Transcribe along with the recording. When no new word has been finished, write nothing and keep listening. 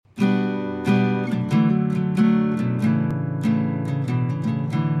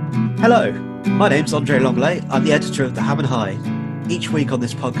Hello, my name's Andre Longley. I'm the editor of The Ham and High. Each week on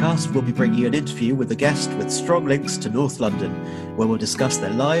this podcast, we'll be bringing you an interview with a guest with strong links to North London, where we'll discuss their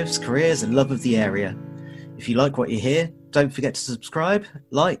lives, careers and love of the area. If you like what you hear, don't forget to subscribe,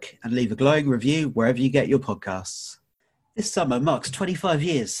 like and leave a glowing review wherever you get your podcasts. This summer marks 25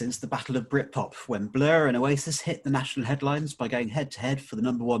 years since the Battle of Britpop, when Blur and Oasis hit the national headlines by going head-to-head for the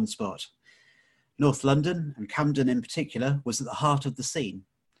number one spot. North London, and Camden in particular, was at the heart of the scene.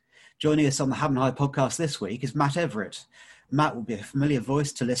 Joining us on the Ham and High podcast this week is Matt Everett. Matt will be a familiar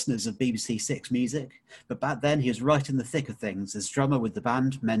voice to listeners of BBC Six Music, but back then he was right in the thick of things as drummer with the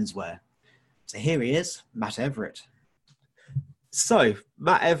band Menswear. So here he is, Matt Everett. So,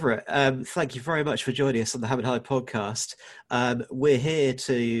 Matt Everett, thank you very much for joining us on the Ham and High podcast. We're here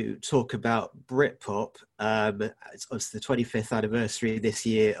to talk about Britpop. It's the 25th anniversary this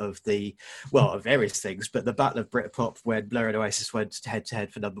year of of various things, but the Battle of Britpop when Blur and Oasis went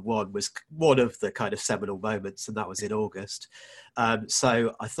head-to-head for number one was one of the kind of seminal moments, and that was in August.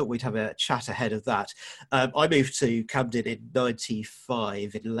 So I thought we'd have a chat ahead of that. I moved to Camden in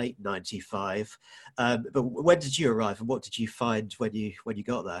late 95. But when did you arrive, and what did you find when you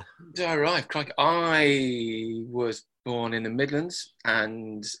got there? Did I arrive? Crikey. I was born in the Midlands,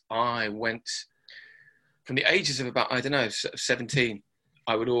 and I went from the ages of about, 17.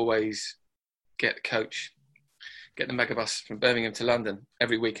 I would always get the coach, get the megabus from Birmingham to London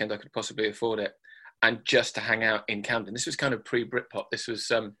every weekend I could possibly afford it, and just to hang out in Camden. This was kind of pre-Britpop. This was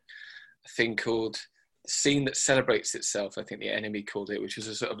a thing called The Scene That Celebrates Itself, I think the Enemy called it, which was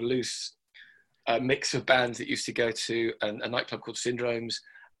a sort of loose mix of bands that used to go to a nightclub called Syndromes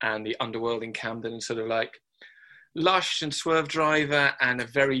and the Underworld in Camden, and sort of like Lush and Swerve Driver and a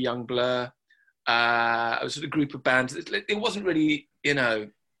very young Blur. It was sort of a group of bands. It wasn't really, a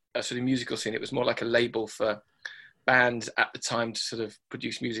sort of musical scene. It was more like a label for bands at the time to sort of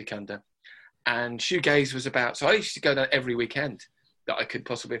produce music under. And shoegaze was about, so I used to go there every weekend that I could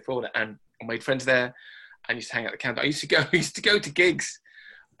possibly afford it, and I made friends there and used to hang out at the Camden. I used to go to gigs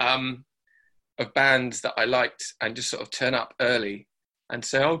of bands that I liked and just sort of turn up early and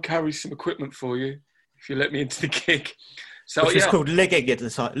say, I'll carry some equipment for you if you let me into the gig. So, Which was called ligging at the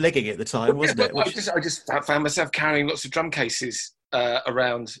time, wasn't it? I just found myself carrying lots of drum cases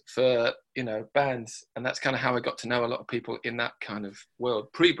around for, bands. And that's kind of how I got to know a lot of people in that kind of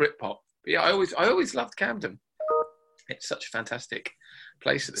world, pre-Britpop. But yeah, I always loved Camden. It's such a fantastic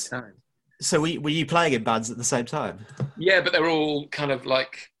place at the time. So were you playing in bands at the same time? Yeah, but they were all kind of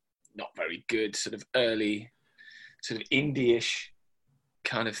like not very good, sort of early, sort of indie-ish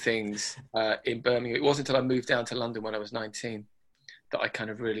kind of things in Birmingham. It wasn't until I moved down to London when I was 19 that I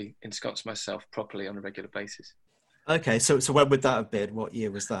kind of really ensconced myself properly on a regular basis. Okay, so when would that have been? What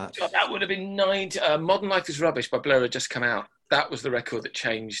year was that? That would have been Modern Life is Rubbish by Blur had just come out. That was the record that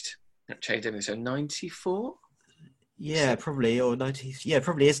changed everything. So 94? Yeah, probably, or 90. Yeah,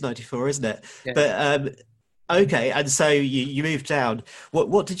 probably is 94, isn't it? Yeah. But okay, and so you moved down.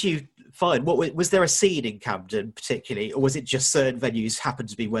 What did you find? What was there a scene in Camden particularly, or was it just certain venues happened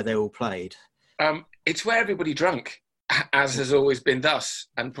to be where they all played? It's where everybody drunk, as has always been thus,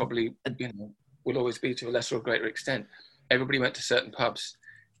 and probably will always be to a lesser or greater extent. Everybody went to certain pubs.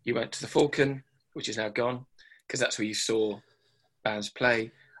 You went to the Falcon, which is now gone, because that's where you saw bands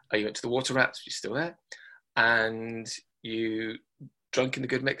play. You went to the Water Rats, which is still there, and you drunk in the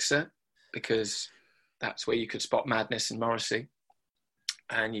Good Mixer, because that's where you could spot Madness and Morrissey.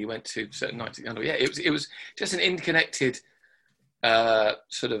 And you went to certain nights at the Underworld. Yeah, it was just an interconnected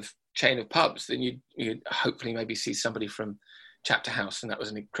sort of chain of pubs. Then you'd hopefully maybe see somebody from Chapter House, and that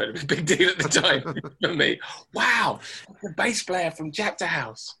was an incredibly big deal at the time for me. Wow, the bass player from Chapter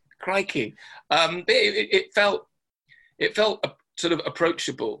House, crikey! It felt sort of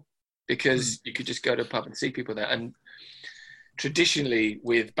approachable because you could just go to a pub and see people there. And traditionally,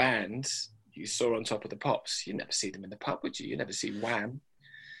 with bands, you saw On Top of the Pops. You never see them in the pub, would you? You never see Wham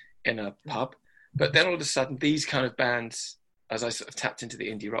in a pub. But then all of a sudden, these kind of bands, as I sort of tapped into the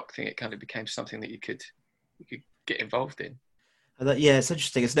indie rock thing, it kind of became something that you could get involved in. And it's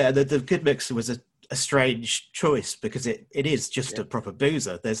interesting, isn't it? The Good Mixer was a strange choice because it is just a proper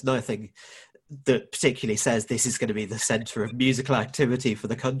boozer. There's nothing that particularly says this is going to be the centre of musical activity for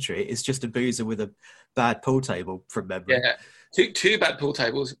the country. It's just a boozer with a bad pool table from memory. Yeah, two bad pool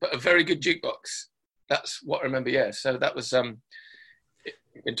tables, but a very good jukebox. That's what I remember, yeah. So that was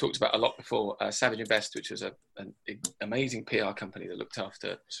it's been talked about a lot before. Savage and Best, which was an amazing PR company that looked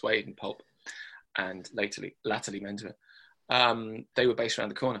after Suede and Pulp, and latterly Menswear. They were based around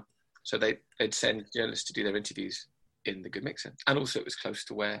the corner. So they'd send journalists to do their interviews in the Good Mixer. And also it was close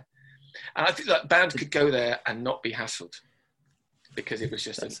to where... And I think that bands could go there and not be hassled. because it was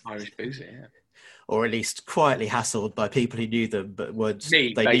just an Irish boozer. Yeah. Or at least quietly hassled by people who knew them, but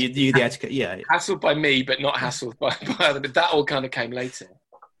Me, they knew the etiquette. Yeah, hassled by me, but not hassled by other. But that all kind of came later.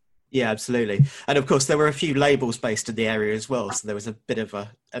 yeah, absolutely. And of course, there were a few labels based in the area as well, so there was a bit of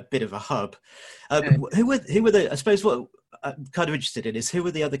a hub. Yeah. Who were the? I suppose what I'm kind of interested in is who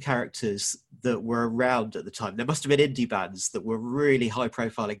were the other characters that were around at the time? There must have been indie bands that were really high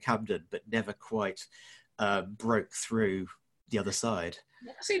profile in Camden, but never quite broke through the other side.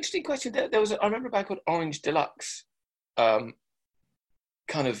 That's an interesting question. There was I remember a band called Orange Deluxe. Kind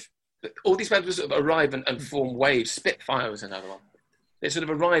of all these bands would sort of arrive and form waves. Spitfire was another one. They sort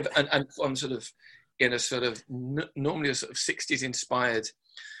of arrive and on sort of in a sort of normally a sort of 60s inspired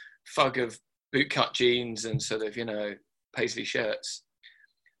fug of bootcut jeans and sort of, paisley shirts,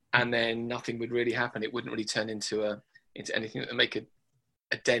 and then nothing would really happen. It wouldn't really turn into anything that would make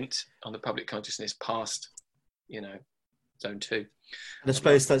a dent on the public consciousness past, Zone 2. And I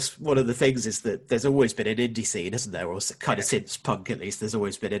suppose that's one of the things is that there's always been an indie scene, isn't there? Or kind of since punk, at least, there's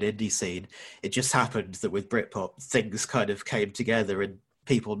always been an indie scene. It just happened that with Britpop, things kind of came together and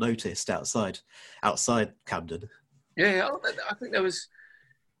people noticed outside Camden. Yeah, I think it's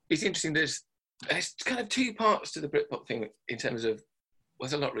interesting. There's kind of two parts to the Britpop thing in terms of,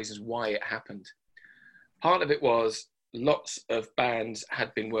 there's a lot of reasons why it happened. Part of it was lots of bands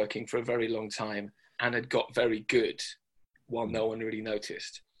had been working for a very long time and had got very good while no one really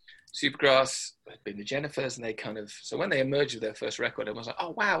noticed. Supergrass had been the Jennifers, and so when they emerged with their first record, everyone was like,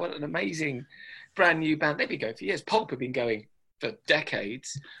 oh wow, what an amazing brand new band. They'd been going for years. Pulp had been going for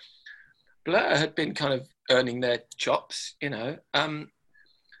decades. Blur had been kind of earning their chops,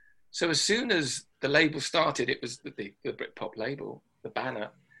 So as soon as the label started, it was the Britpop label, the banner.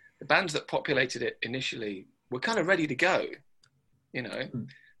 The bands that populated it initially were kind of ready to go,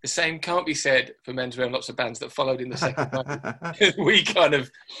 The same can't be said for Menswear and lots of bands that followed in the second one.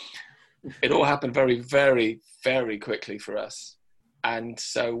 It all happened very, very, very quickly for us. And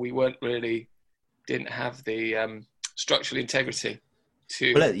so we didn't have the structural integrity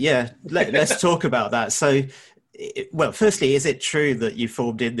to... Well, let's talk about that. So, firstly, is it true that you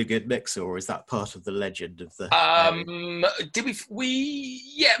formed in the Good Mixer, or is that part of the legend of the... Did we...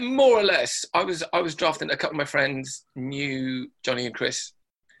 Yeah, more or less. I was drafting, a couple of my friends knew Johnny and Chris,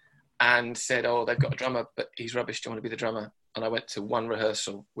 and said, oh, they've got a drummer, but he's rubbish. Do you want to be the drummer? And I went to one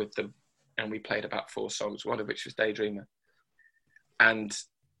rehearsal with them, and we played about 4 songs, one of which was Daydreamer. And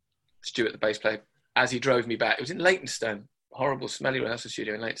Stuart, the bass player, as he drove me back, it was in Leytonstone, horrible, smelly rehearsal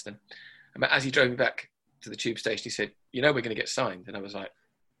studio in Leytonstone. And as he drove me back to the tube station, he said, we're going to get signed. And I was like,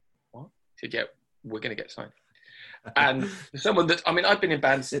 what? He said, yeah, we're going to get signed. And for someone that, I've been in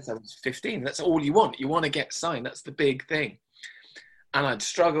bands since I was 15. That's all you want. You want to get signed. That's the big thing. And I'd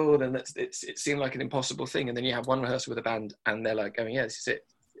struggled, and it seemed like an impossible thing. And then you have one rehearsal with a band, and they're like going, yeah, this is it.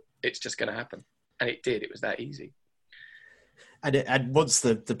 It's just going to happen. And it did. It was that easy. And once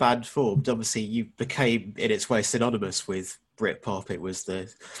the band formed, obviously you became, in its way, synonymous with Britpop. It was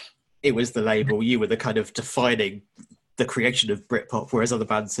the label. You were the kind of defining the creation of Britpop, whereas other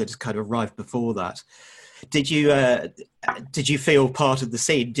bands had kind of arrived before that. Did you feel part of the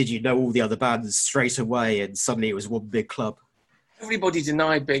scene? Did you know all the other bands straight away, and suddenly it was one big club? Everybody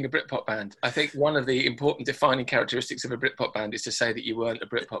denied being a Britpop band. I think one of the important defining characteristics of a Britpop band is to say that you weren't a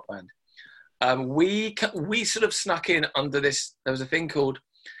Britpop band. We sort of snuck in under this. There was a thing called,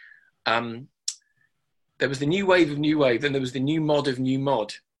 there was the new wave of new wave, then there was the new mod of new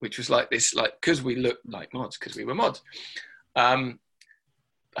mod, which was like this, because we looked like mods, because we were mods. I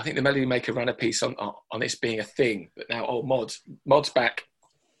think the Melody Maker ran a piece on this being a thing, but now, mods back.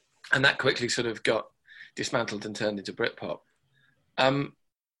 And that quickly sort of got dismantled and turned into Britpop.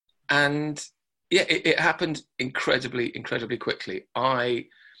 And yeah, it happened incredibly, incredibly quickly. I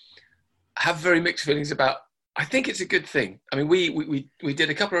have very mixed feelings about, I think it's a good thing. We did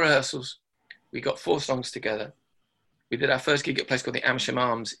a couple of rehearsals. We got 4 songs together. We did our first gig at a place called the Amersham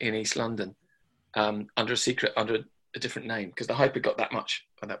Arms in East London, under a different name, because the hype had got that much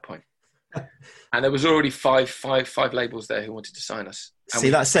at that point. And there was already five labels there who wanted to sign us. See,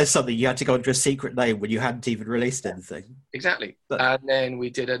 that says something. You had to go under a secret name when you hadn't even released anything. Exactly. And then we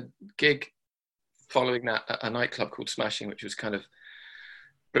did a gig following that at a nightclub called Smashing, which was kind of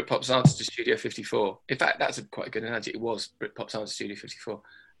Britpop's answer to Studio 54. In fact, that's quite a good analogy. It was Britpop's answer to Studio 54.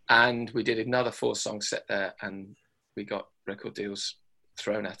 And we did another 4-song set there, and we got record deals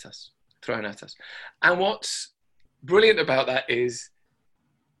thrown at us. And what's brilliant about that is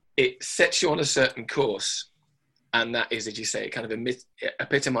it sets you on a certain course. And that is, as you say, it kind of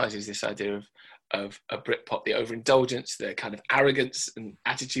epitomizes this idea of a Britpop, the overindulgence, the kind of arrogance and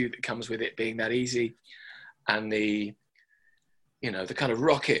attitude that comes with it being that easy, and the you know, the kind of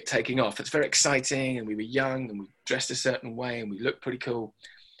rocket taking off. It's very exciting, and we were young and we dressed a certain way and we looked pretty cool.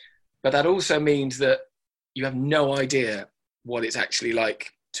 But that also means that you have no idea what it's actually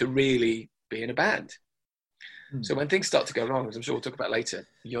like to really be in a band. So when things start to go wrong, as I'm sure we'll talk about later,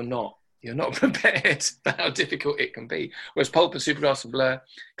 you're not prepared for how difficult it can be. Whereas Pulp and Supergrass and Blur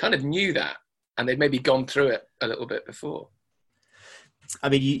kind of knew that, and they'd maybe gone through it a little bit before. I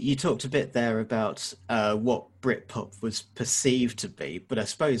mean, you talked a bit there about what Britpop was perceived to be, but I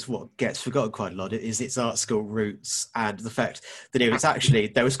suppose what gets forgotten quite a lot is its art school roots and the fact that it was actually,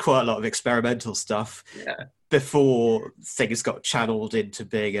 there was quite a lot of experimental stuff before things got channeled into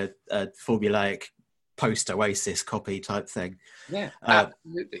being a formulaic post-Oasis copy type thing. Yeah,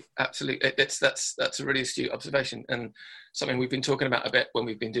 absolutely. That's a really astute observation, and something we've been talking about a bit when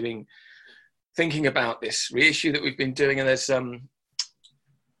we've been thinking about this reissue that we've been doing. And there's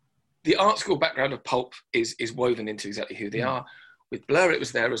the art school background of Pulp is woven into exactly who they are. With Blur, it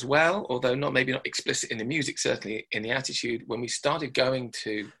was there as well, although maybe not explicit in the music, certainly in the attitude. When we started going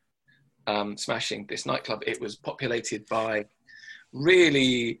to Smashing, this nightclub, it was populated by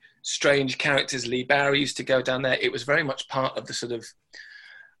really strange characters. Lee Barry used to go down there. It was very much part of the sort of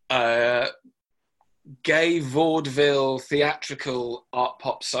gay vaudeville theatrical art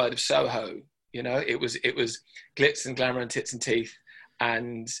pop side of Soho. You know, it was glitz and glamour and tits and teeth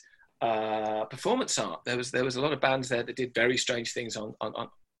and performance art. There was a lot of bands there that did very strange things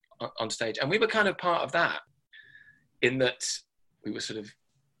on stage, and we were kind of part of that, in that we were sort of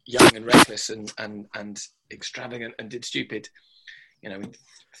young and reckless and extravagant and did stupid, you know,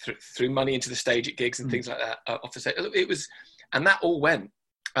 threw money into the stage at gigs and things like that off the stage. It was, and that all went.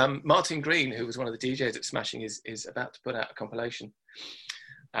 Martin Green, who was one of the DJs at Smashing, is about to put out a compilation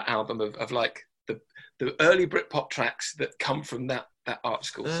album of like the early Britpop tracks that come from that art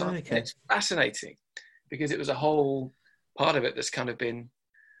school side. Okay. It's fascinating because it was a whole part of it that's kind of been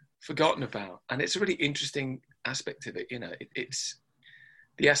forgotten about, and it's a really interesting aspect of it. You know, it's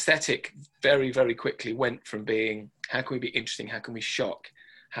the aesthetic very, very quickly went from being, how can we be interesting, how can we shock,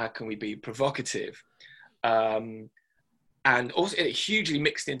 how can we be provocative, and also it hugely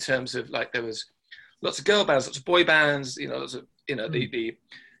mixed in terms of, like, there was lots of girl bands, lots of boy bands, you know, lots of, you know, the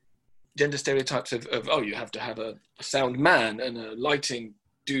gender stereotypes of oh, you have to have a sound man and a lighting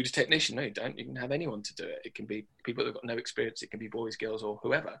dude technician. No, you don't. You can have anyone to do it. It can be people that've got no experience. It can be boys, girls, or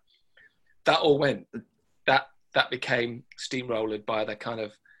whoever. That all went. That became steamrolled by the kind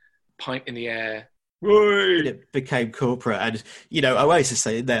of pint in the air. It became corporate, and you know, Oasis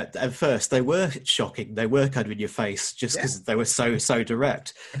say that at first they were shocking. They were kind of in your face just because they were so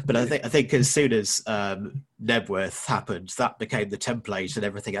direct. But I think as soon as Nebworth happened, that became the template, and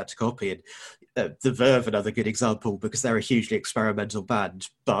everything had to copy. And the Verve, another good example, because they're a hugely experimental band,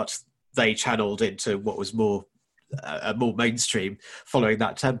 but they channeled into what was more mainstream, following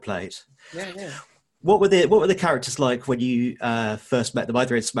that template. Yeah. What were the characters like when you first met them,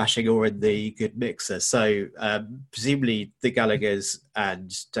 either in Smashing or in the Good Mixer? So presumably the Gallaghers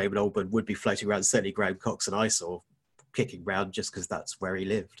and Damon Albarn would be floating around. Certainly Graham Cox and I saw kicking around just because that's where he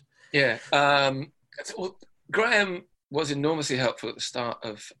lived. Yeah. Well, Graham was enormously helpful at the start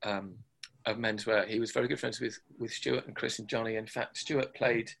of Menswear. He was very good friends with Stuart and Chris and Johnny. In fact, Stuart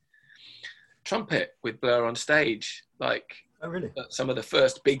played trumpet with Blur on stage, like some of the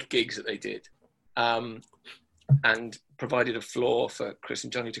first big gigs that they did. And provided a floor for Chris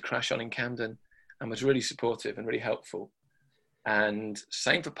and Johnny to crash on in Camden, and was really supportive and really helpful. And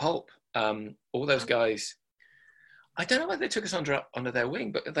same for Pulp. All those guys, I don't know whether they took us under their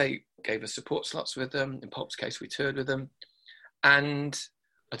wing, but they gave us support slots with them. In Pulp's case, we toured with them. And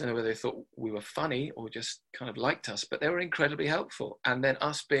I don't know whether they thought we were funny or just kind of liked us, but they were incredibly helpful. And then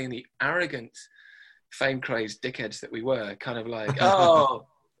us being the arrogant, fame-crazed dickheads that we were, kind of like, oh...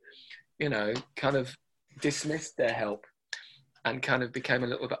 you know, kind of dismissed their help and kind of became a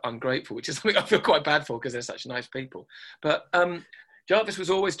little bit ungrateful, which is something I feel quite bad for because they're such nice people. But Jarvis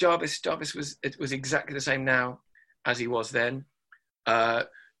was always Jarvis. Jarvis was exactly the same now as he was then.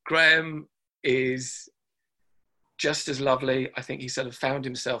 Graham is just as lovely. I think he sort of found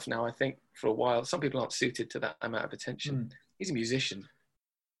himself now, I think, for a while. Some people aren't suited to that amount of attention. He's a musician,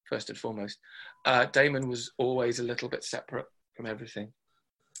 first and foremost. Damon was always a little bit separate from everything.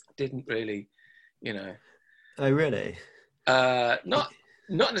 Didn't really, you know. Oh, really? Not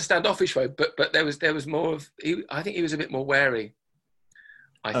in a standoffish way, but there was more of. I think he was a bit more wary.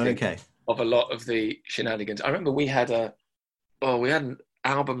 I think of a lot of the shenanigans. I remember we had an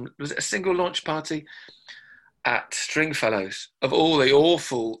album. Was it a single launch party at Stringfellows of all the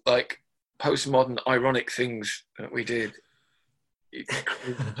awful, like, postmodern ironic things that we did?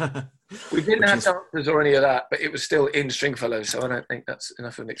 We didn't have dancers or any of that, but it was still in Stringfellow, so I don't think that's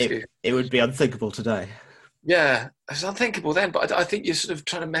enough of an excuse. It would be unthinkable today. Yeah, it's unthinkable then, but I think you're sort of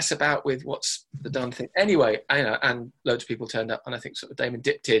trying to mess about with what's the done thing. Anyway, and loads of people turned up, and I think sort of Damon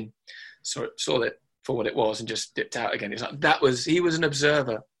dipped in, saw it for what it was, and just dipped out again. It's like he was an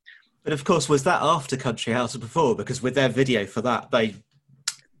observer. But of course, was that after Country House or before? Because with their video for that, they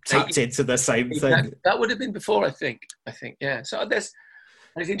tapped into the same thing. That would have been before, I think, yeah. So it's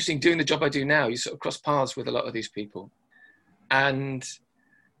interesting doing the job I do now. You sort of cross paths with a lot of these people, and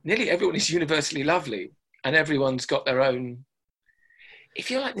nearly everyone is universally lovely. And everyone's got their own.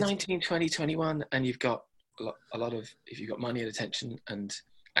 If you're like 19, 20, 21, and you've got a lot of, if you've got money and attention and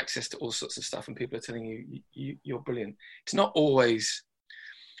access to all sorts of stuff, and people are telling you're brilliant, it's not always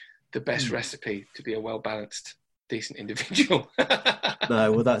the best recipe to be a well-balanced, decent individual.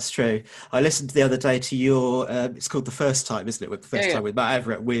 No, well, that's true. I listened the other day to your, it's called The First Time, isn't it? With the first time with Matt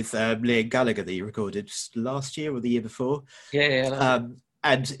Everett, with Liam Gallagher that you recorded last year or the year before. Yeah.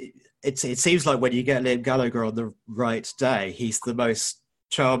 And it seems like when you get Liam Gallagher on the right day, he's the most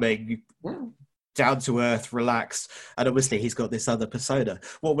charming, down-to-earth, relaxed, and obviously he's got this other persona.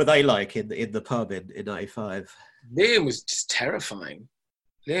 What were they like in the pub in 95? Liam was just terrifying.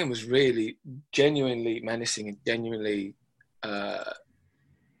 Liam was really genuinely menacing and genuinely,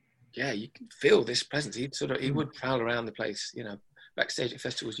 you can feel this presence. He would prowl around the place, backstage at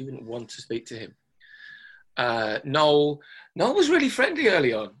festivals. You wouldn't want to speak to him. Noel was really friendly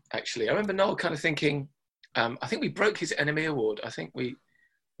early on, actually. I remember Noel kind of thinking, I think we broke his NME award. I think we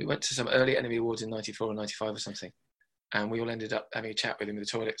went to some early NME awards in 94 or 95 or something, and we all ended up having a chat with him in the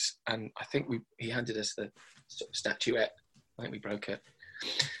toilets, and I think he handed us the sort of statuette. I think we broke it.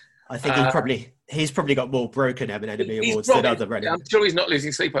 I think he's probably got more broken NME awards than other NME. I'm sure he's not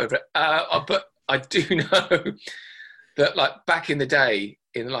losing sleep over it. But I do know that, like, back in the day,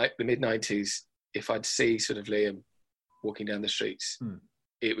 in like the mid-90s, if I'd see sort of Liam walking down the streets,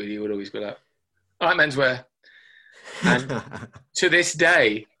 he would always be like, "All right, menswear." And to this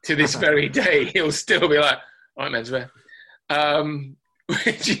very day, he'll still be like, "All right, menswear,"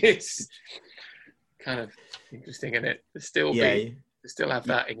 which is kind of interesting, isn't it? To still have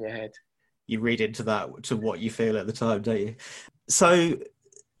that in your head. You read into that to what you feel at the time, don't you? So,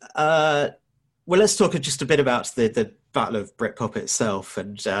 well, let's talk just a bit about the Battle of Britpop itself,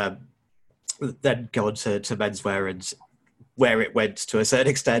 and then go on to menswear and where it went to a certain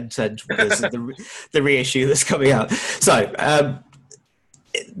extent, and the reissue that's coming out. So,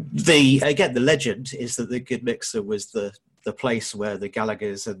 the legend is that the Good Mixer was the place where the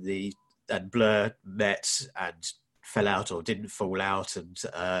Gallaghers and Blur met and fell out or didn't fall out, and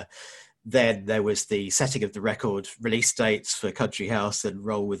then there was the setting of the record release dates for Country House and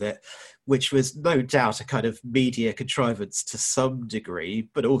Roll With It, which was no doubt a kind of media contrivance to some degree,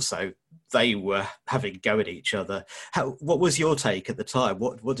 but also they were having a go at each other. What was your take at the time?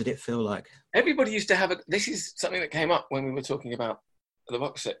 What did it feel like? Everybody used to have this is something that came up when we were talking about the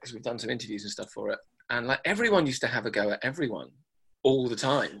box set, because we've done some interviews and stuff for it, and like everyone used to have a go at everyone all the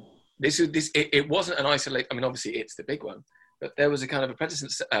time. It wasn't an isolate. I mean, obviously it's the big one, but there was a kind of a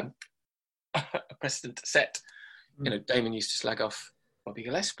precedent set. Damon used to slag off Bobby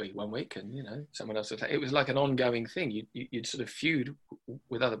Gillespie one week, and someone else would. It was like an ongoing thing. You'd sort of feud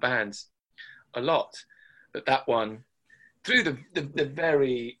with other bands a lot, but that one, through the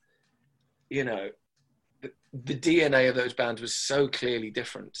very, the DNA of those bands was so clearly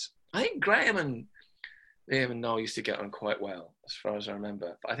different. I think Graham and Liam and Noel used to get on quite well, as far as I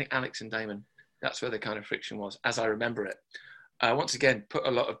remember. But I think Alex and Damon, that's where the kind of friction was, as I remember it. Once again, put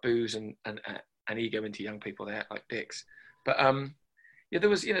a lot of booze and ego into young people. They act like dicks. But there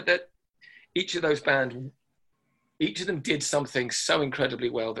was, that each of those bands, each of them did something so incredibly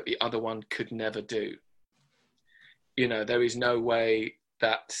well that the other one could never do. There is no way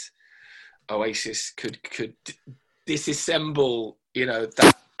that Oasis could disassemble,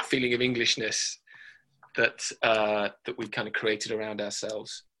 that feeling of Englishness that we kind of created around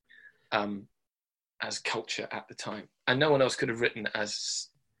ourselves as culture at the time, and no one else could have written as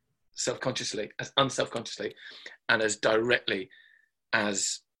self-consciously, as unself-consciously, and as directly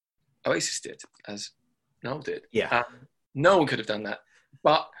as Oasis did, as Noel did. Yeah, no one could have done that,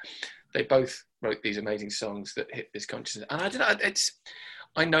 but they both wrote these amazing songs that hit this consciousness. And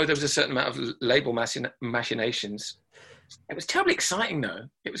I know there was a certain amount of label machinations. It was terribly exciting, though.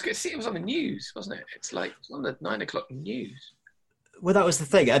 It was good to see. It was on the news, wasn't it? It's like on the 9 o'clock news. Well, that was the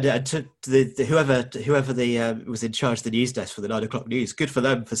thing. And to whoever was in charge of the news desk for the 9 o'clock news, good for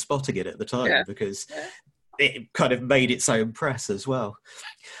them for spotting it at the time, because it kind of made its own press as well.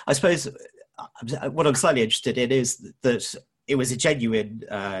 I suppose what I'm slightly interested in is that it was a genuine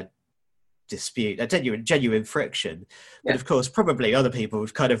dispute, a genuine friction. But of course, probably other people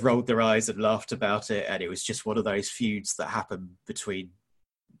have kind of rolled their eyes and laughed about it, and it was just one of those feuds that happen between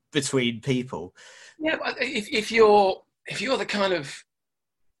people. Yeah, but if you're the kind of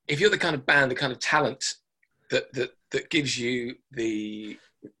band, the kind of talent that gives you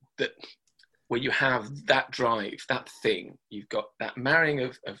where you have that drive, that thing, you've got that marrying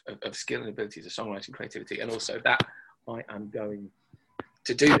of skill and ability to songwriting, creativity, and also that I am going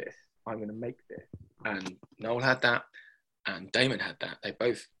to do this, I'm going to make this. And Noel had that, and Damon had that. They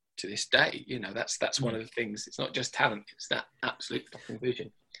both, to this day, that's one of the things. It's not just talent; it's that absolute fucking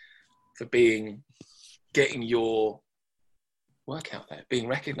vision for getting your work out there, being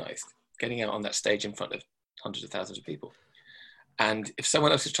recognised, getting out on that stage in front of hundreds of thousands of people. And if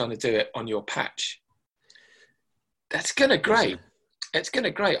someone else is trying to do it on your patch, that's gonna great. It's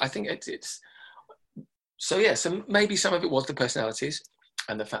gonna great. I think it's so yeah. So maybe some of it was the personalities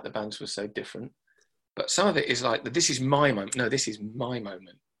and the fact the bands were so different, but some of it is like, this is my moment. No, this is my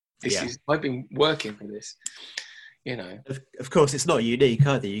moment. I've been working for this. Of course, it's not unique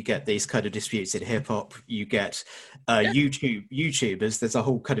either. You get these kind of disputes in hip hop. You get YouTubers. There's a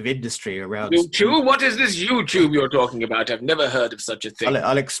whole kind of industry around YouTube. What is this YouTube you're talking about? I've never heard of such a thing.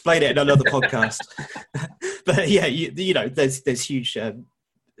 I'll explain it in another podcast. But yeah, there's huge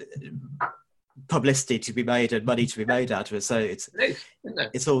publicity to be made and money to be made out of it. So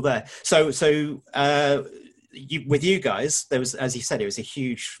it's all there. So with you guys, there was, as you said, it was a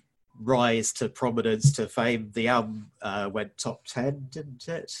huge rise to prominence, to fame. The album went top 10, didn't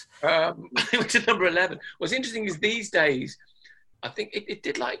it? It went to number 11. What's interesting is these days, I think it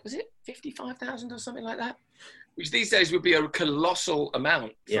did, like, was it 55,000 or something like that? Which these days would be a colossal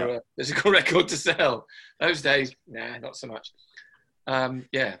amount for a physical record to sell. Those days, nah, not so much.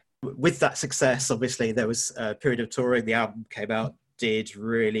 With that success, obviously, there was a period of touring. The album came out, did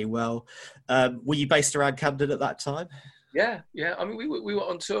really well. Were you based around Camden at that time? Yeah. I mean, we were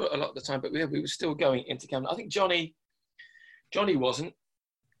on tour a lot of the time, but we were still going into Camden. I think Johnny wasn't.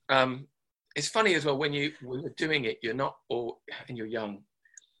 It's funny as well, when we were doing it, you're not, and you're young,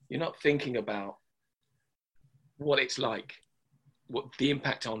 you're not thinking about what it's like, what the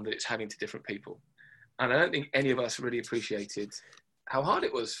impact on that it's having to different people. And I don't think any of us really appreciated how hard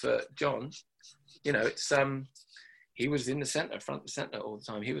it was for John. It's he was in the centre, front and centre all the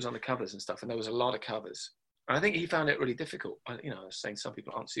time. He was on the covers and stuff, and there was a lot of covers. And I think he found it really difficult. I was saying some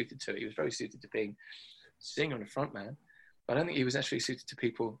people aren't suited to it. He was very suited to being singer and a front man, but I don't think he was actually suited to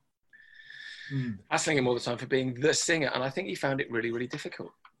people hassling him all the time for being the singer. And I think he found it really, really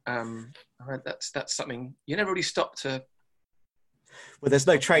difficult. That's something you never really stop to. Well, there's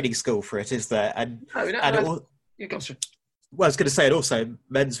no training school for it, is there? Well, I was going to say, and also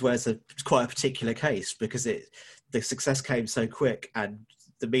menswear's quite a particular case, because the success came so quick and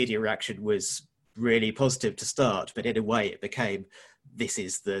the media reaction was really positive to start, but in a way it became, this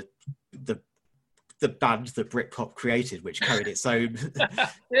is the band that Britpop created, which carried its own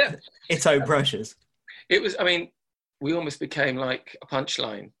its own pressures. It was, I mean, we almost became like a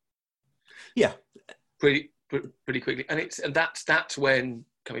punchline. Yeah, pretty quickly, and that's when,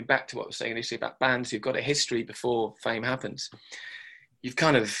 coming back to what I was saying initially about bands who've got a history before fame happens, you've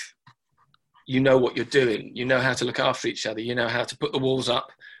kind of, what you're doing, you know how to look after each other, you know how to put the walls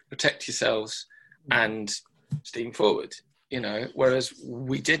up, protect yourselves, and steam forward, whereas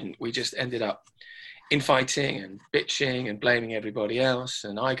we didn't. We just ended up infighting and bitching and blaming everybody else,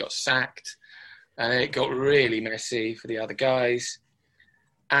 and I got sacked, and it got really messy for the other guys.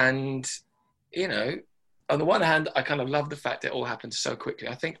 And on the one hand, I kind of love the fact it all happened so quickly.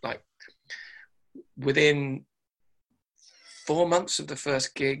 I think, like, within 4 months of the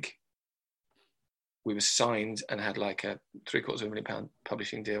first gig, we were signed and had like a £750,000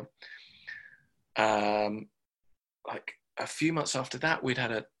 publishing deal. Like a few months after that, we'd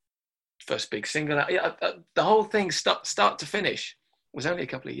had a first big single out. The whole thing, start to finish, was only a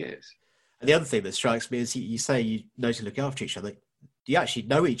couple of years. And the other thing that strikes me is you say you know to look after each other. You actually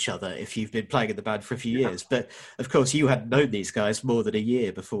know each other if you've been playing in the band for a few years. But of course, you hadn't known these guys more than a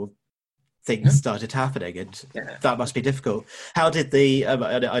year before things started happening, and that must be difficult. How did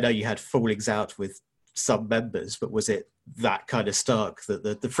I know you had fallings out with some members, but was it that kind of stark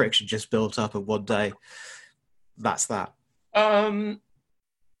that the friction just built up and one day that's that?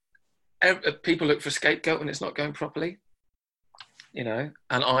 People look for a scapegoat when it's not going properly, and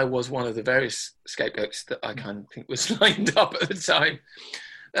I was one of the various scapegoats that I kind of think was lined up at the time.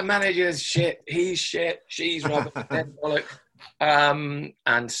 The manager's shit, he's shit, she's rubbish, bollock.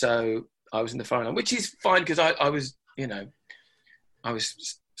 And so I was in the firing line, which is fine, because I was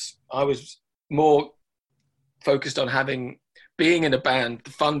more focused on having being in a band, the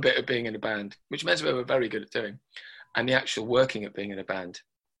fun bit of being in a band, which Menswear were very good at doing, and the actual working at being in a band,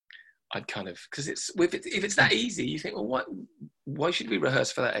 I'd kind of, because if it's that easy, you think, well, why should we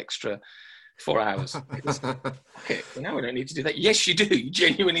rehearse for that extra 4 hours? Okay, now we don't need to do that. Yes, you do. You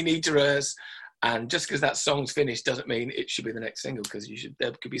genuinely need to rehearse. And just because that song's finished doesn't mean it should be the next single, because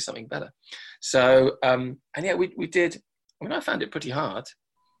there could be something better. So, and yeah, we did. I mean, I found it pretty hard,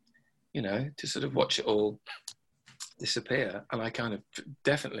 you know, to sort of watch it all disappear. And I kind of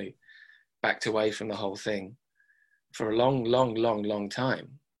definitely backed away from the whole thing for a long time,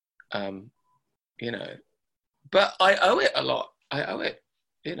 you know. But I owe it a lot. I owe it,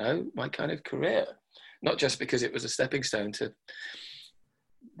 you know, my kind of career, not just because it was a stepping stone to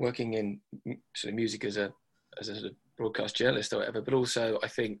working in sort of music as a sort of broadcast journalist or whatever, but also I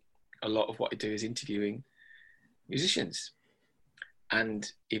think a lot of what I do is interviewing musicians. And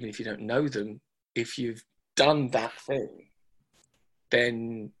even if you don't know them, if you've done that thing,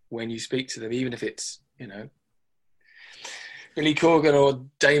 then when you speak to them, even if it's, you know, Billy Corgan or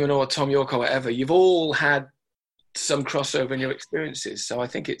Damon or Tom York or whatever, you've all had some crossover in your experiences. So I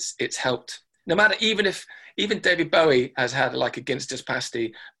think it's helped. No matter, even David Bowie has had like a Ginster's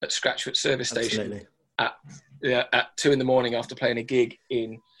pasty at Scratchfoot service station at 2 a.m. after playing a gig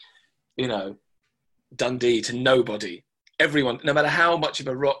in, you know, Dundee to nobody. Everyone, no matter how much of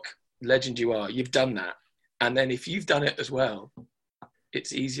a rock legend you are, you've done that. And then if you've done it as well,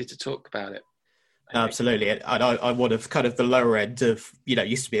 it's easier to talk about it. Absolutely. And I one of kind of the lower end of, you know,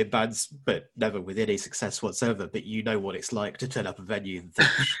 used to be in bands, but never with any success whatsoever. But you know what it's like to turn up a venue and think,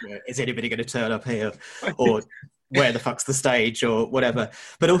 is anybody going to turn up here? Or where the fuck's the stage or whatever.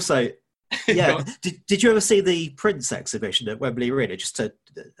 But also, yeah, did you ever see the Prince exhibition at Wembley Arena? Just to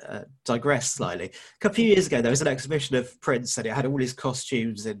digress slightly, a few years ago there was an exhibition of Prince, and it had all his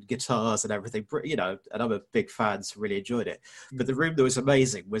costumes and guitars and everything. You know, and I'm a big fan, so really enjoyed it. But the room that was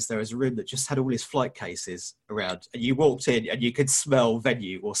amazing was there was a room that just had all his flight cases around, and you walked in and you could smell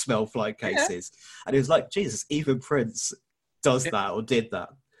venue or smell flight cases, and it was like, Jesus, even Prince does that or did that.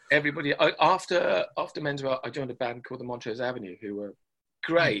 Everybody after Menswear, I joined a band called the Montrose Avenue, who were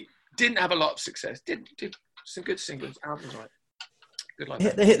great. Didn't have a lot of success. Did some good singles, albums, right? Good like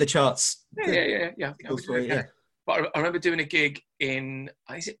They hit the charts. Yeah. But I remember doing a gig in,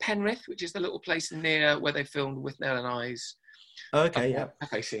 is it Penrith, which is the little place near where they filmed With Nell and I's. Okay,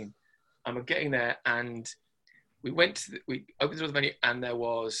 cafe scene. And we're getting there, and we opened the door of the venue, and there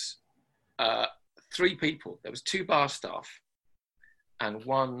was 3 people. There was 2 bar staff and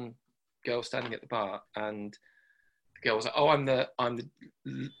 1 girl standing at the bar, and the girl was like, "Oh, I'm the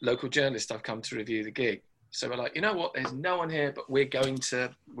local journalist. I've come to review the gig." So we're like, you know what? There's no one here, but we're going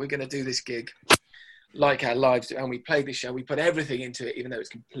to do this gig like our lives do. And we played this show. We put everything into it, even though it's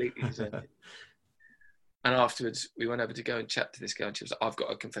completely deserted. And afterwards, we went over to go and chat to this girl, and she was like, "I've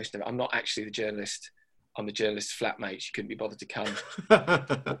got a confession. I'm not actually the journalist. I'm the journalist's flatmate. She couldn't be bothered to come."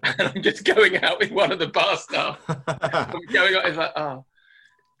 And I'm just going out with one of the bar staff. I'm going out, it's like, oh,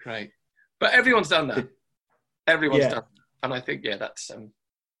 great. But everyone's done that. Everyone's done that. And I think, that's...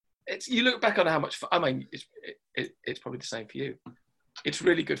 It's, you look back on how much fun, I mean, it's probably the same for you. It's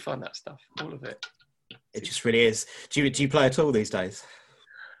really good fun, that stuff, all of it. It just really is. Do you play at all these days?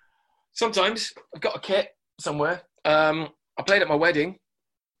 Sometimes. I've got a kit somewhere. I played at my wedding.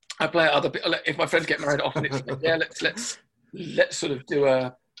 I play at other people. If my friends get married, often it's like, let's sort of do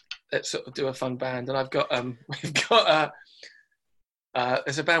a fun band. And I've got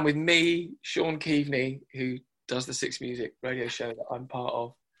there's a band with me, Sean Keaveney, who does the Six Music radio show that I'm part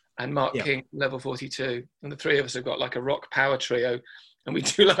of, and Mark King, Level 42, and the 3 of us have got like a rock power trio, and we'll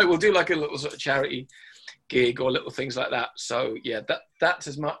do like a little sort of charity gig or little things like that. So that's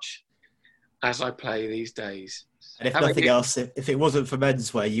as much as I play these days. And if nothing else, if it wasn't for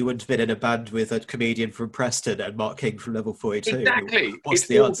Menswear, you wouldn't have been in a band with a comedian from Preston and Mark King from Level 42. Exactly. It's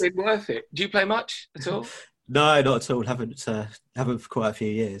all been worth it. Do you play much at all? No, not at all. Haven't for quite a few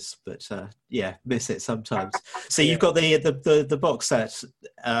years, but miss it sometimes. So you've got the box set.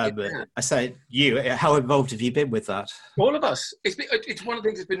 I say how involved have you been with that? All of us. It's one of the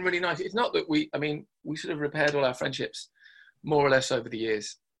things that's been really nice. It's not that we sort of repaired all our friendships more or less over the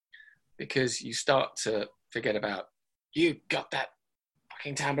years, because you start to forget about, you got that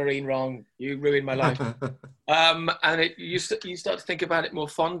fucking tambourine wrong, you ruined my life. And you start to think about it more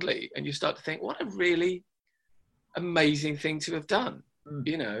fondly, and you start to think, what a really amazing thing to have done.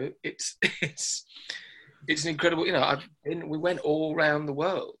 You know, it's an incredible, you know, we went all around the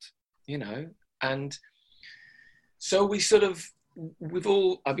world, you know, and so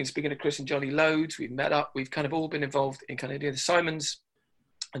I've been speaking to Chris and Johnny loads, we've met up, we've kind of all been involved in kind of the Simons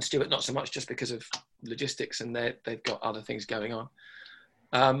and Stuart not so much, just because of logistics, and they've got other things going on.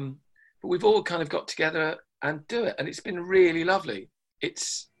 But we've all kind of got together and do it, and it's been really lovely.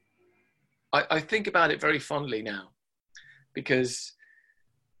 I think about it very fondly now, because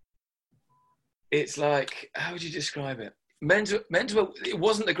it's like, how would you describe it? Menswear, it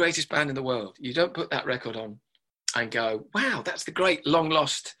wasn't the greatest band in the world. You don't put that record on and go, wow, that's the great long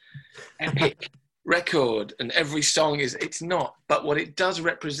lost epic record, and every song it's not. But what it does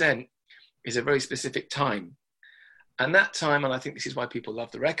represent is a very specific time. And that time, and I think this is why people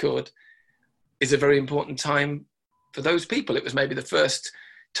love the record, is a very important time for those people. It was maybe the first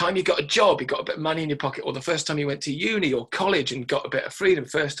time you got a job, you got a bit of money in your pocket, or the first time you went to uni or college and got a bit of freedom,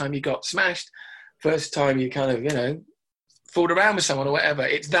 first time you got smashed, first time you kind of, fooled around with someone or whatever.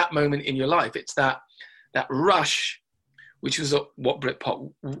 It's that moment in your life. It's that rush, which was what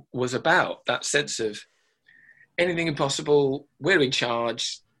Britpop was about, that sense of anything impossible, we're in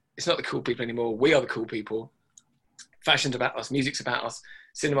charge, it's not the cool people anymore, we are the cool people. Fashion's about us, music's about us,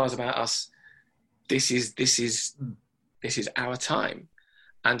 cinema's about us. This is our time.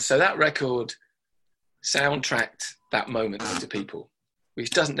 And so that record soundtracked that moment to people,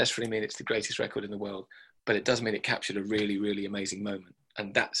 which doesn't necessarily mean it's the greatest record in the world, but it does mean it captured a really, really amazing moment.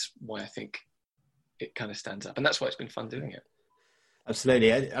 And that's why I think it kind of stands up. And that's why it's been fun doing it.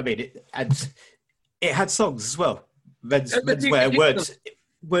 Absolutely. I mean, it had songs as well. Menswear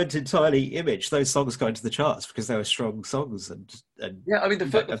weren't entirely Image. Those songs got into the charts because they were strong songs. And yeah, I mean,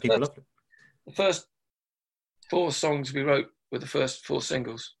 the first 4 songs we wrote were the first 4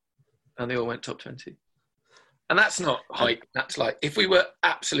 singles, and they all went top 20. And that's not hype. That's like, if we were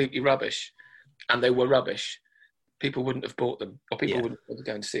absolutely rubbish, and they were rubbish, people wouldn't have bought them, or people wouldn't want to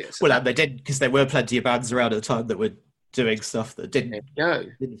go and see it. So and they did, because there were plenty of bands around at the time that were doing stuff that didn't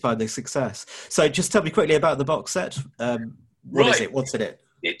find the success. So just tell me quickly about the box set. What is it? What's in it?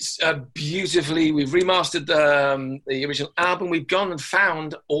 It's beautifully, we've remastered the original album. We've gone and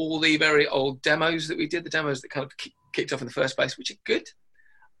found all the very old demos that we did, the demos that kind of kicked off in the first place, which are good.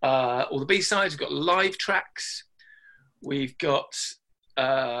 All the B-sides, we've got live tracks. We've got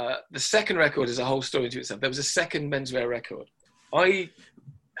the second record is a whole story to itself. There was a second Menswear record. I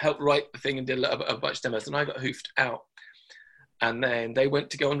helped write the thing and did a bunch of demos, and I got hoofed out. And then they went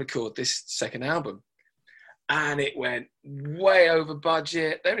to go and record this second album. And it went way over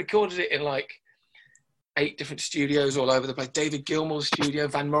budget. They recorded it in like 8 different studios all over the place. David Gilmour's studio,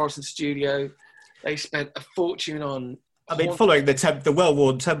 Van Morrison's studio. They spent a fortune on... I mean, following the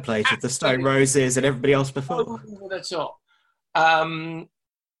well-worn template of the Stone Roses and everybody else before. Over the top. And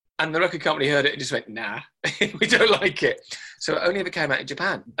the record company heard it and just went, nah, we don't like it. So it only ever came out in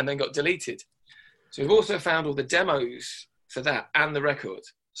Japan and then got deleted. So we've also found all the demos for that and the record.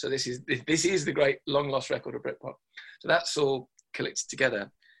 So this is the great long lost record of Britpop. So that's all collected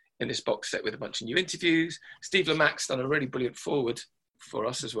together in this box set with a bunch of new interviews. Steve Lamac's done a really brilliant forward for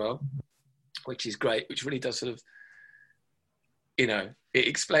us as well, which is great, which really does sort of, it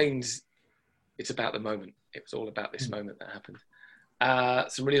explains it's about the moment. It was all about this moment that happened.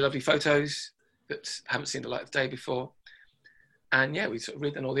 Some really lovely photos that haven't seen the light of day before. And yeah, we sort of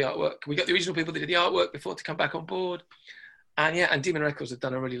redone all the artwork. We got the original people that did the artwork before to come back on board. And yeah, and Demon Records have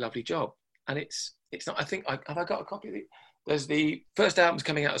done a really lovely job. And it's not, I think, have I got a copy of it? There's the first album's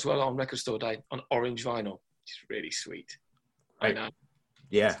coming out as well on Record Store Day on orange vinyl, which is really sweet. I know.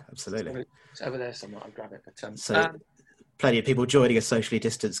 Yeah, absolutely. It's over there somewhere, I'll grab it. But, so plenty of people joining a socially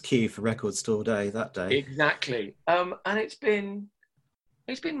distanced queue for Record Store Day that day. Exactly. And it's been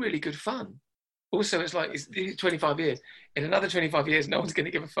really good fun. Also, it's like, it's 25 years. In another 25 years, no one's going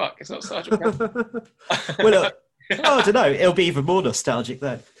to give a fuck. It's not Sergeant Pepper. Well, I don't know. It'll be even more nostalgic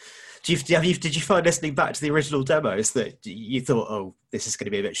then. Did you find listening back to the original demos that you thought, oh, this is going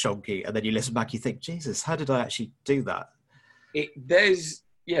to be a bit shonky, and then you listen back, you think, Jesus, how did I actually do that? There's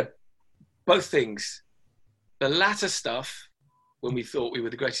both things. The latter stuff, when we thought we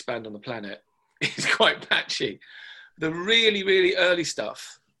were the greatest band on the planet, is quite patchy. The really, really early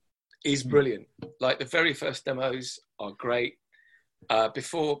stuff is brilliant. Like the very first demos are great.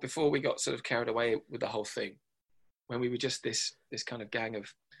 Before we got sort of carried away with the whole thing, when we were just this kind of gang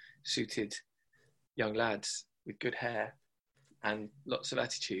of suited young lads with good hair and lots of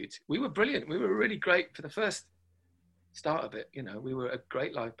attitude, we were brilliant. We were really great for the first start of it. We were a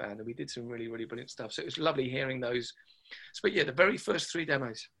great live band and we did some really, really brilliant stuff. So it was lovely hearing those. But yeah, the very first 3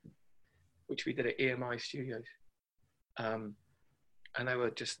 demos, which we did at EMI Studios, and they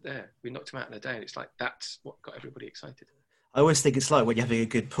were just there. We knocked them out in a day, and it's like, that's what got everybody excited. I always think it's like when you're having a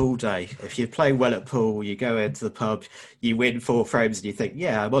good pool day. If you're playing well at pool, you go into the pub, you win 4 frames and you think,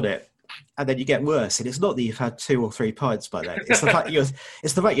 yeah, I'm on it. and then you get worse. And it's not that you've had 2 or 3 pints by then. It's the fact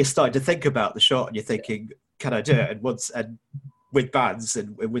you're starting to think about the shot, and you're thinking, "Can I do it?" And with bands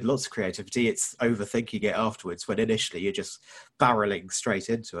and with lots of creativity, it's overthinking it afterwards. When initially you're just barreling straight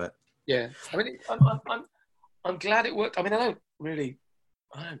into it. Yeah, I mean, I'm glad it worked. I mean, I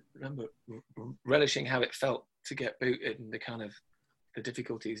don't remember relishing how it felt to get booted and the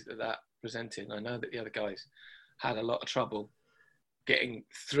difficulties that presented. And I know that the other guys had a lot of trouble getting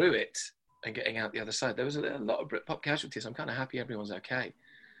through it and getting out the other side. There was a lot of Britpop casualties. I'm kind of happy everyone's okay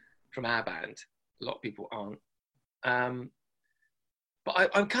from our band. A lot of people aren't.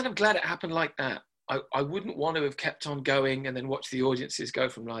 But I'm kind of glad it happened like that. I wouldn't want to have kept on going and then watch the audiences go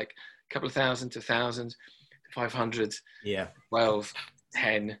from like a couple of thousand to thousands to 500, 12,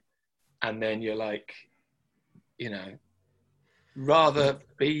 10. And then you're like, rather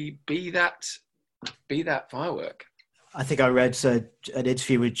be that firework. I think I read an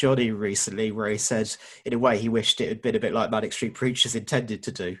interview with Johnny recently where he said, in a way, he wished it had been a bit like Manic Street Preachers intended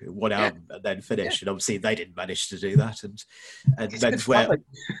to do, one album and then finish. And obviously, they didn't manage to do that, and Menswear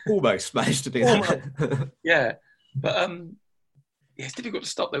almost managed to do that. Yeah, but it's difficult to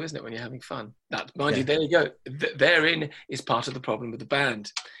stop, though, isn't it, when you're having fun? That, mind you, there you go. Therein is part of the problem with the band.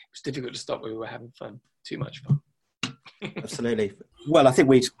 It was difficult to stop when we were having fun. Too much fun. Absolutely. Well, I think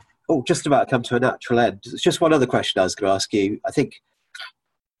we'd just about come to a natural end. It's just one other question I was going to ask you. I think,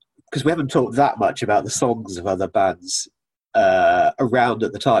 because we haven't talked that much about the songs of other bands around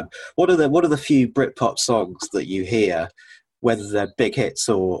at the time, what are the few Britpop songs that you hear, whether they're big hits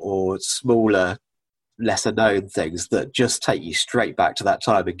or smaller, lesser known things, that just take you straight back to that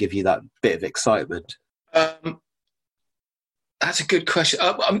time and give you that bit of excitement? That's a good question.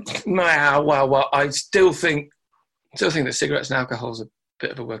 Well, I still think that Cigarettes and Alcohol's a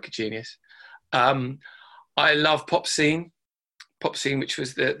bit of a work of genius. I love Pop Scene, which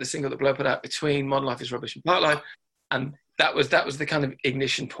was the single that Blur put out between Modern Life is Rubbish and Parklife, and that was the kind of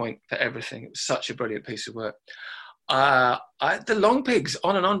ignition point for everything. It was such a brilliant piece of work. The Long Pigs,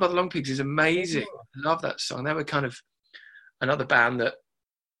 On and On by the Long Pigs, is amazing. I love that song. They were kind of another band that,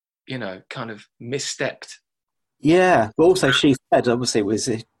 kind of misstepped. Yeah, but also She Said, obviously, was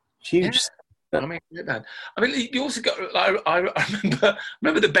a huge... Yeah. I mean, man. I mean, you also got. I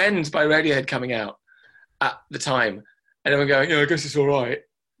remember the Bends by Radiohead coming out at the time, and everyone going, I guess it's all right.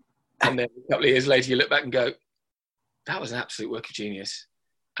 And then a couple of years later, you look back and go, that was an absolute work of genius,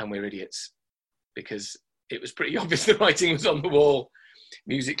 and we're idiots, because it was pretty obvious the writing was on the wall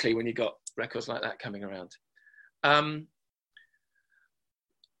musically when you got records like that coming around.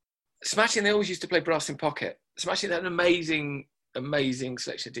 Smashing, they always used to play Brass in Pocket. Smashing, they had an amazing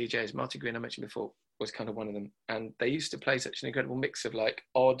selection of DJs. Martin Green, I mentioned before, was kind of one of them. And they used to play such an incredible mix of like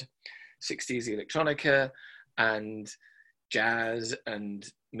odd 60s electronica and jazz, and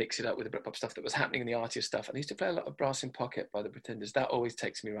mix it up with the Britpop stuff that was happening in the artiest stuff. And they used to play a lot of Brass in Pocket by the Pretenders. That always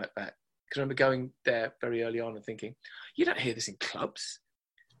takes me right back. Because I remember going there very early on and thinking, you don't hear this in clubs.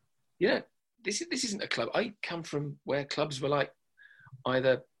 This isn't a club. I come from where clubs were like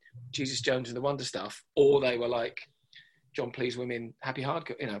either Jesus Jones and the Wonder Stuff, or they were like John Please Women, Happy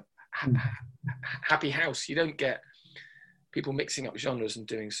Hardcore, Happy House. You don't get people mixing up genres and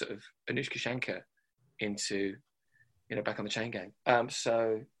doing sort of Anushka Shankar into, Back on the Chain Gang.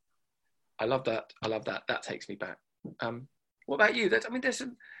 So I love that. That takes me back. What about you? There's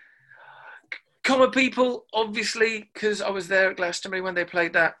some Common People, obviously, because I was there at Glastonbury when they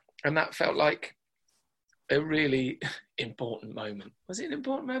played that, and that felt like a really important moment. Was it an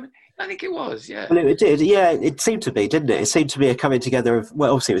important moment? I think it was, yeah. Well, it did, yeah. It seemed to be, didn't it? It seemed to be a coming together of,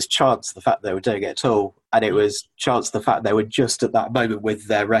 well, obviously it was chance, the fact they were doing it at all, and it was chance, the fact they were just at that moment with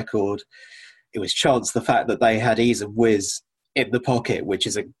their record. It was chance, the fact that they had Ease and Whiz in the pocket, which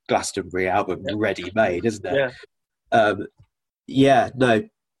is a Glastonbury album ready-made, isn't it? Yeah.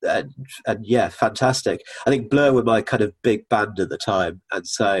 And fantastic. I think Blur were my kind of big band at the time, and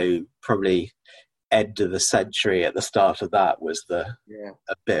so probably end of the century at the start of that was a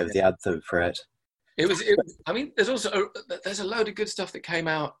bit of the anthem for it. It was. I mean, there's a load of good stuff that came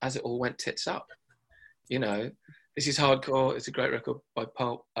out as it all went tits up. This Is Hardcore. It's a great record by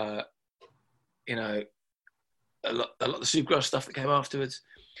Pulp. A lot of the Supergrass stuff that came afterwards.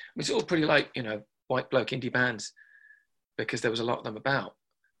 I mean, it's all pretty like white bloke indie bands, because there was a lot of them about.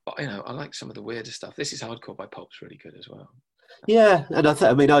 But I like some of the weirder stuff. This Is Hardcore by Pulp's really good as well. Yeah, and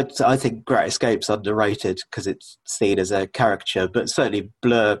I think Great Escape's underrated because it's seen as a caricature, but certainly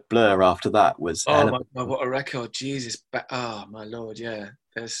Blur after that was... Oh my God, what a record. Jesus. Oh my Lord, yeah.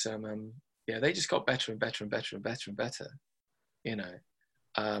 There's some... they just got better and better and better and better and better.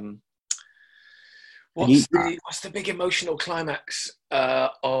 What's the big emotional climax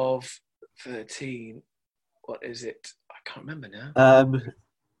of 13? What is it? I can't remember now.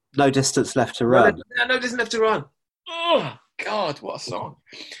 No Distance Left to Run. No Distance Left to Run. Oh God, what a song!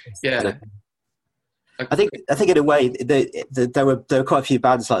 Yeah. I think in a way there were quite a few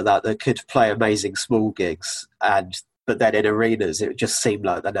bands like that could play amazing small gigs, but then in arenas it just seemed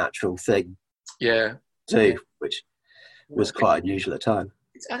like the natural thing. Yeah. Which was quite unusual at the time.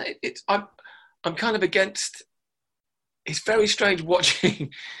 I'm kind of against. It's very strange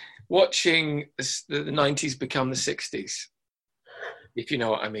watching the 90s become the 60s, if you know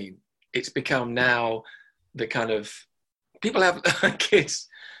what I mean. It's become now the kind of people have kids.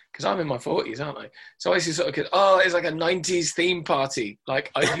 Because I'm in my 40s, aren't I? So I see sort of, it's like a 90s theme party. Like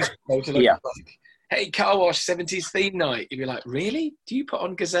I used to go to like, hey, car wash, 70s theme night. You'd be like, really? Do you put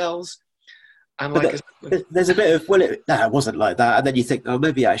on Gazelles? And like, there's a bit of, it wasn't like that. And then you think,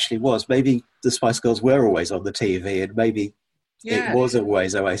 maybe it actually was. Maybe the Spice Girls were always on the TV, and maybe it was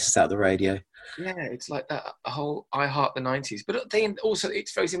always Oasis out the radio. Yeah, it's like that whole I Heart the 90s. But then also,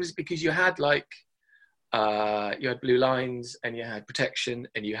 it's very similar because you had like, you had Blue Lines, and you had Protection,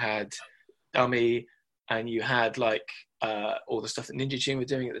 and you had Dummy, and you had like all the stuff that Ninja Tune were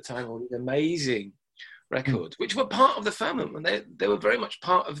doing at the time, all these amazing records, which were part of the firmament, and they were very much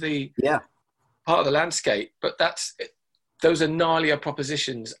part of the landscape. But those are gnarlier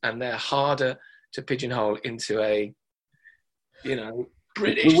propositions, and they're harder to pigeonhole into a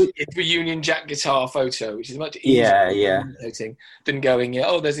British reunion Jack guitar photo, which is much easier than going,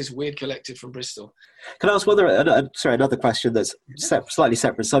 there's this weird collective from Bristol. Can I ask another question that's slightly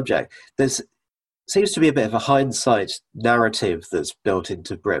separate subject? There's seems to be a bit of a hindsight narrative that's built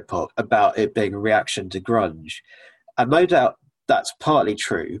into Britpop about it being a reaction to grunge. And no doubt that's partly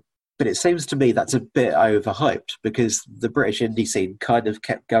true, but it seems to me that's a bit overhyped because the British indie scene kind of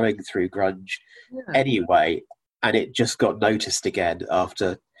kept going through grunge anyway. And it just got noticed again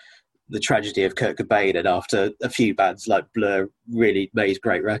after the tragedy of Kurt Cobain and after a few bands like Blur really made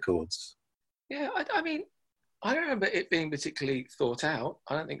great records. Yeah, I mean, I don't remember it being particularly thought out.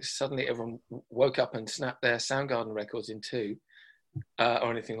 I don't think suddenly everyone woke up and snapped their Soundgarden records in two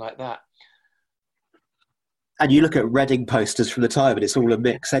or anything like that. And you look at Reading posters from the time and it's all a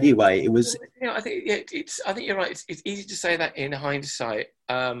mix anyway. It was... I think you're right. It's easy to say that in hindsight.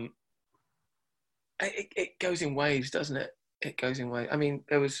 It goes in waves, doesn't it? It goes in waves. I mean,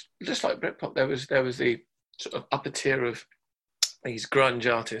 there was, just like Britpop, there was the sort of upper tier of these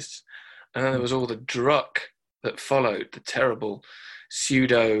grunge artists, and then there was all the druck that followed, the terrible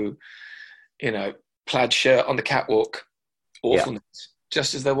pseudo, plaid shirt on the catwalk awfulness,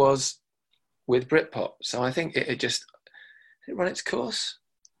 just as there was with Britpop. So I think it run its course.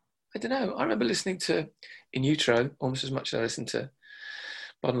 I don't know. I remember listening to In Utero almost as much as I listened to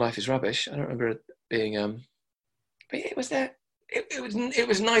Modern Life is Rubbish. I don't remember it being but it was there. It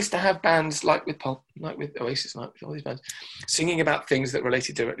was nice to have bands like with Pulp, like with Oasis, like with all these bands, singing about things that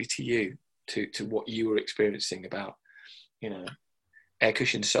related directly to you, to what you were experiencing about, air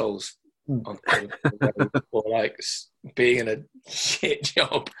cushioned souls on or like being in a shit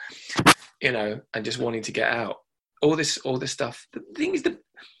job, and just wanting to get out. All this stuff. The thing is, the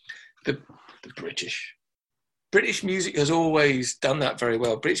British music has always done that very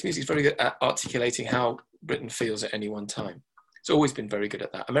well. British music is very good at articulating how Britain feels at any one time. It's always been very good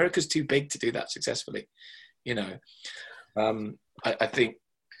at that. America's too big to do that successfully. I think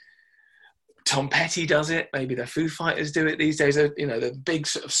Tom Petty does it. Maybe the Foo Fighters do it these days. The big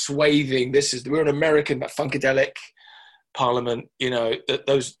sort of swathing. We're an American, but funkadelic Parliament.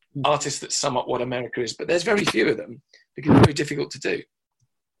 Those artists that sum up what America is. But there's very few of them because it's very difficult to do.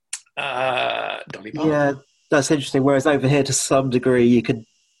 Dolly Parton. Yeah. That's interesting. Whereas over here, to some degree, you can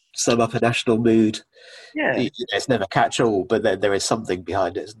sum up a national mood. Yeah, it's never catch-all, but there is something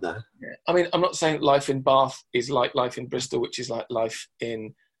behind it, isn't there? Yeah. I mean, I'm not saying life in Bath is like life in Bristol, which is like life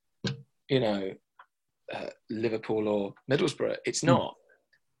in, Liverpool or Middlesbrough. It's not.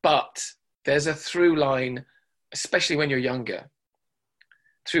 But there's a through line, especially when you're younger.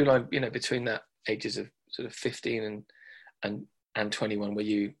 Through line, between that ages of sort of 15 and 21,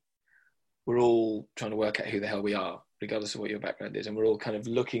 where we're all trying to work out who the hell we are, regardless of what your background is. And we're all kind of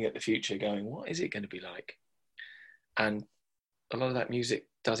looking at the future going, what is it going to be like? And a lot of that music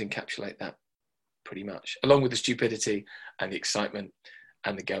does encapsulate that pretty much, along with the stupidity and the excitement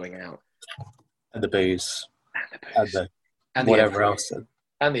and the going out. And the booze. And whatever else.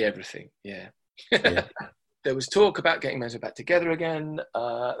 And the everything, yeah. There was talk about getting Menzo back together again.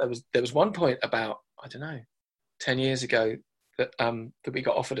 There was one point about, 10 years ago that we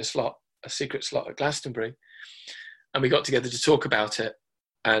got offered a secret slot at Glastonbury, and we got together to talk about it.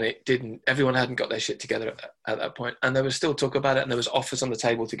 and it didn't. Everyone hadn't got their shit together at that point, and there was still talk about it, and there was offers on the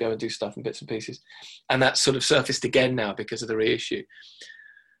table to go and do stuff in bits and pieces, and that sort of surfaced again now because of the reissue.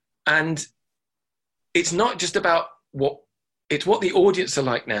 And it's not just about what the audience are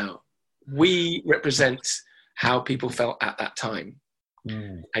like now. We represent how people felt at that time.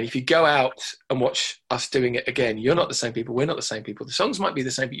 And if you go out and watch us doing it again, you're not the same people, we're not the same people. The songs might be the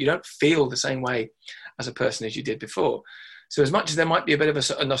same, but you don't feel the same way as a person as you did before. So as much as there might be a bit of a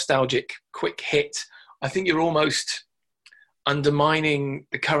sort of nostalgic quick hit, I think you're almost undermining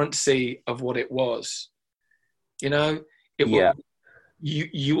the currency of what it was. You know,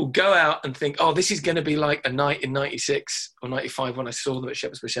 you will go out and think, oh, this is going to be like a night in 96 or 95 when I saw them at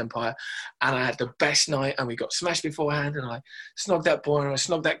Shepherd's Bush Empire, and I had the best night, and we got smashed beforehand, and I snogged that boy and I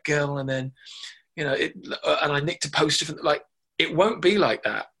snogged that girl, and then, you know, and I nicked a poster from, like, it won't be like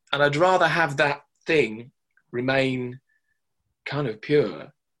that. And I'd rather have that thing remain kind of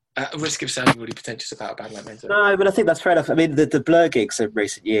pure, at risk of sounding really pretentious about a band like Mentor. No, but I think that's fair enough. I mean, the Blur gigs in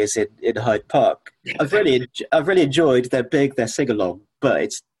recent years in Hyde Park, I've really enjoyed. They're big, they're sing along, but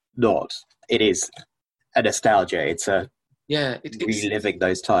it's not. It is a nostalgia. It's reliving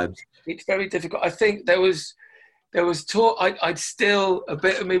those times. It's very difficult. I think there was talk. I'd still, a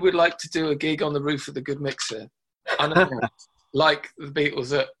bit of me would like to do a gig on the roof of the Good Mixer, unannounced, like the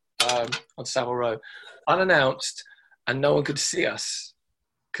Beatles on Savile Row, unannounced, and no one could see us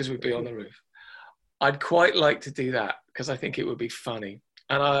because we'd be on the roof. I'd quite like to do that because I think it would be funny.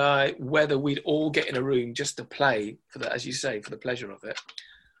 And whether we'd all get in a room just to play, as you say, for the pleasure of it,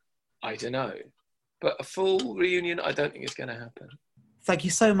 I don't know. But a full reunion, I don't think it's going to happen. Thank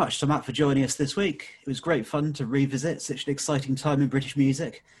you so much to Matt for joining us this week. It was great fun to revisit such an exciting time in British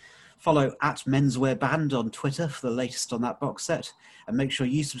music. Follow @menswearband on Twitter for the latest on that box set, and make sure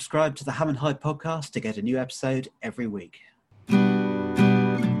you subscribe to the Ham and Hyde podcast to get a new episode every week.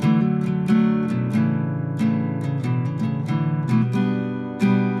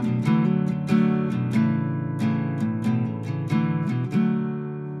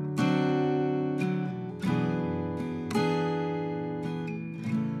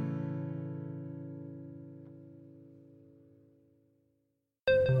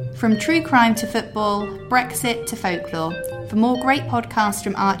 From true crime to football, Brexit to folklore. For more great podcasts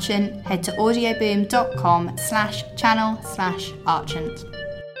from Archant, head to audioboom.com/channel/Archant.